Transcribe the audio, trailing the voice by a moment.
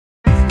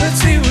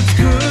Let's see what's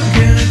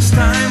cooking. It's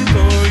time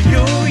for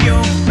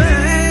Yo-Yo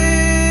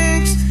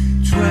Makes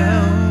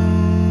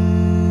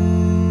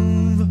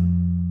 12.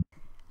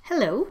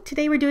 Hello,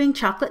 today we're doing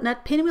chocolate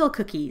nut pinwheel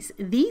cookies.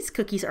 These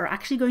cookies are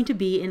actually going to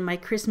be in my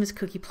Christmas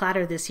cookie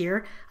platter this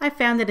year. I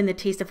found it in the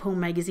Taste of Home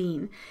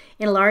magazine.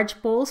 In a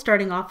large bowl,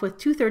 starting off with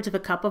 2/3 of a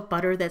cup of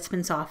butter that's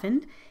been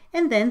softened,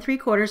 and then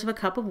 3/4 of a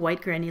cup of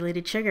white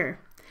granulated sugar.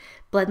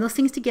 Blend those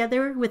things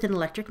together with an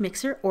electric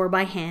mixer or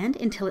by hand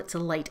until it's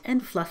light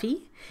and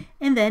fluffy,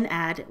 and then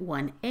add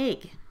 1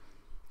 egg.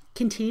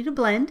 Continue to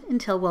blend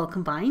until well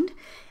combined,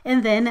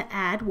 and then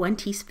add 1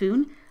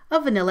 teaspoon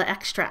of vanilla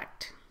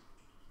extract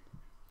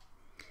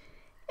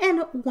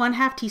and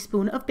 1/2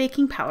 teaspoon of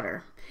baking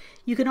powder.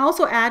 You can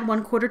also add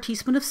 1/4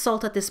 teaspoon of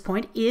salt at this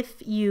point if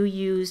you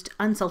used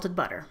unsalted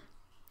butter.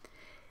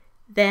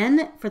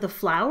 Then for the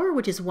flour,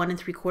 which is 1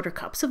 3/4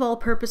 cups of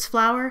all-purpose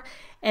flour,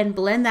 and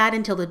blend that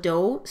until the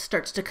dough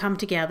starts to come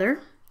together.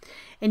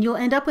 And you'll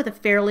end up with a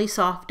fairly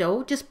soft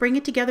dough. Just bring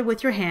it together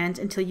with your hands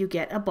until you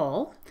get a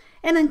ball,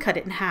 and then cut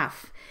it in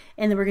half.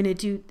 And then we're going to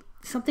do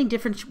something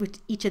different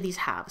with each of these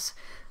halves.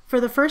 For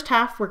the first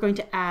half, we're going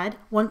to add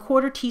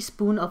 1/4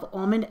 teaspoon of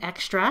almond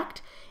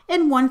extract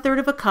and 1/3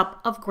 of a cup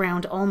of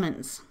ground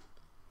almonds.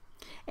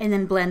 And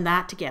then blend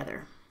that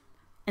together.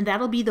 And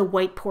that'll be the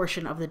white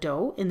portion of the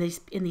dough in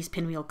these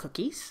pinwheel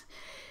cookies.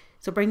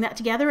 So bring that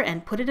together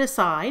and put it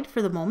aside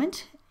for the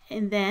moment.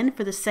 And then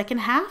for the second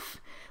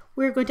half,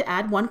 we're going to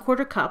add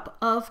 1/4 cup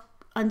of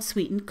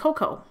unsweetened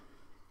cocoa.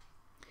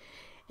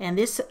 And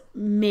this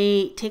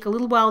may take a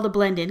little while to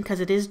blend in because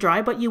it is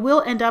dry, but you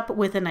will end up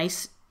with a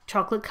nice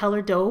chocolate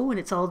colored dough when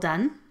it's all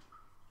done.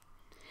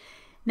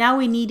 Now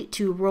we need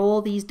to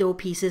roll these dough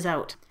pieces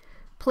out.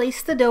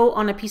 Place the dough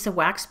on a piece of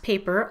wax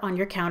paper on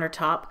your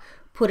countertop.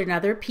 Put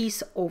another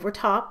piece over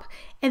top,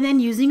 and then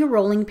using a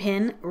rolling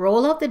pin,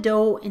 roll out the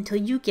dough until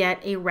you get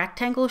a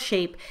rectangle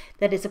shape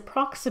that is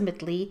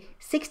approximately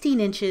 16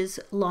 inches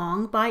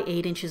long by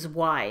 8 inches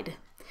wide.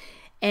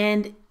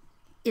 And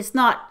it's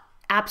not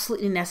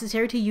absolutely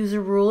necessary to use a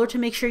ruler to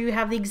make sure you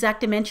have the exact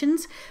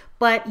dimensions,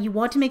 but you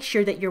want to make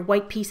sure that your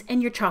white piece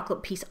and your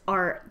chocolate piece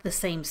are the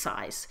same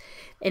size.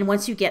 And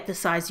once you get the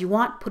size you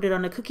want, put it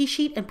on a cookie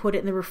sheet and put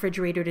it in the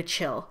refrigerator to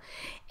chill.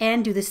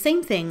 And do the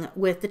same thing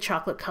with the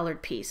chocolate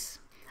colored piece.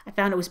 I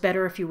found it was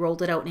better if you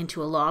rolled it out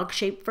into a log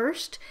shape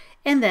first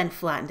and then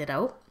flattened it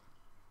out.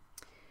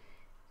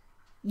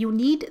 You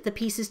need the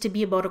pieces to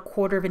be about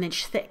 1/4 of an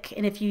inch thick,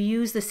 and if you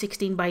use the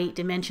 16 by 8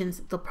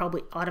 dimensions, they'll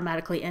probably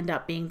automatically end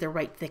up being the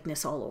right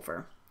thickness all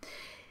over.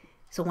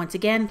 So once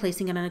again,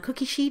 placing it on a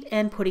cookie sheet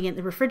and putting it in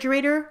the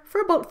refrigerator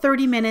for about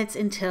 30 minutes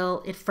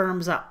until it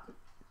firms up.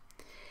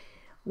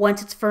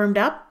 Once it's firmed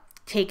up,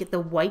 take the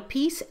white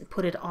piece and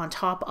put it on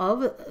top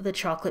of the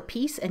chocolate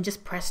piece and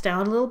just press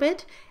down a little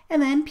bit,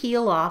 and then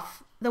peel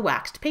off the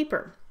waxed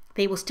paper.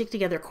 They will stick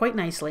together quite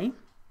nicely.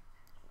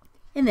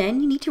 And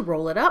then you need to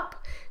roll it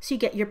up so you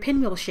get your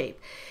pinwheel shape.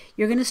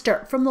 You're going to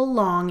start from the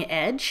long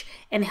edge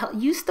and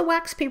use the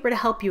wax paper to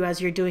help you as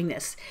you're doing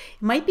this.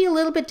 It might be a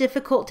little bit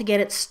difficult to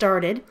get it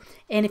started,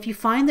 and if you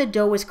find the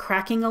dough is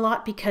cracking a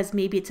lot because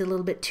maybe it's a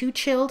little bit too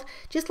chilled,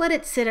 just let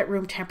it sit at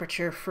room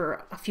temperature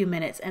for a few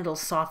minutes and it'll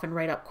soften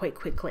right up quite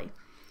quickly.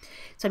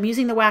 So I'm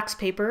using the wax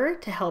paper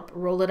to help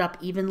roll it up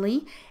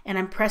evenly, and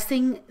I'm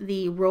pressing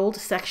the rolled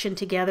section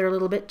together a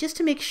little bit just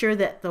to make sure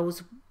that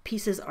those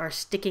pieces are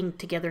sticking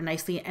together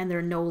nicely and there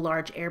are no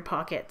large air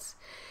pockets.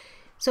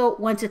 So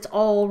once it's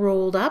all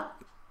rolled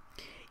up,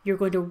 you're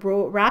going to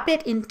wrap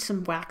it in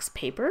some wax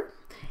paper,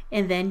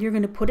 and then you're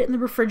going to put it in the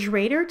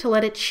refrigerator to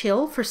let it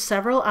chill for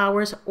several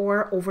hours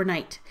or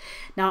overnight.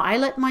 Now I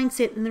let mine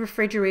sit in the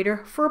refrigerator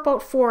for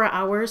about 4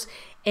 hours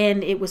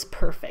and it was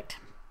perfect.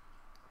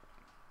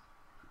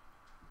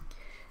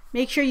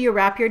 Make sure you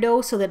wrap your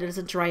dough so that it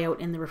doesn't dry out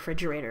in the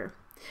refrigerator.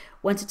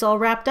 Once it's all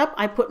wrapped up,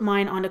 I put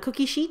mine on a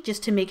cookie sheet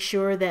just to make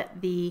sure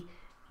that the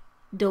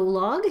dough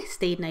log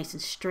stayed nice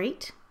and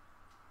straight.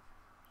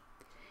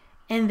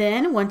 And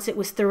then once it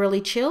was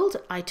thoroughly chilled,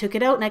 I took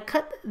it out and I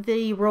cut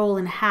the roll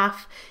in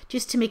half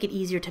just to make it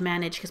easier to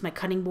manage because my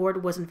cutting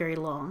board wasn't very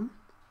long.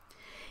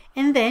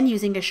 And then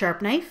using a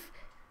sharp knife,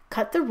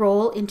 cut the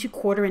roll into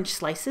 1/4 inch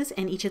slices,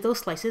 and each of those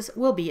slices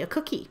will be a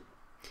cookie.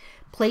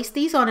 Place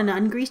these on an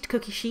ungreased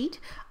cookie sheet.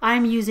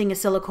 I'm using a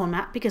silicone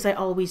mat because I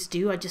always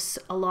do. Just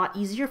a lot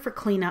easier for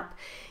cleanup.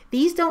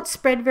 These don't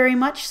spread very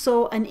much,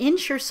 so an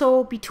inch or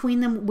so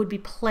between them would be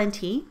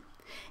plenty.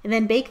 And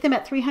then bake them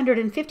at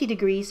 350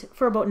 degrees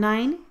for about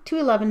 9 to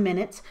 11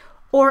 minutes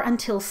or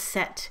until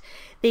set.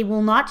 They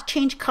will not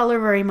change color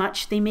very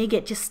much. They may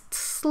get just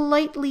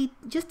slightly,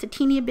 just a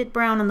teeny bit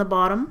brown on the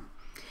bottom,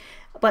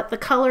 but the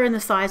color and the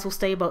size will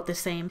stay about the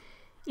same.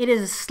 It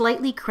is a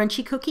slightly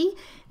crunchy cookie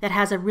that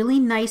has a really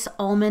nice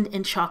almond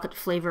and chocolate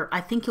flavor.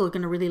 I think you're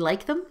going to really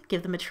like them.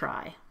 Give them a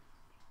try.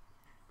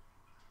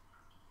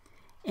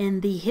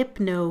 And the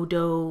Hypno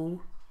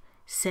Dough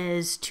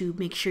says to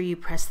make sure you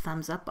press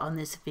thumbs up on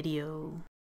this video.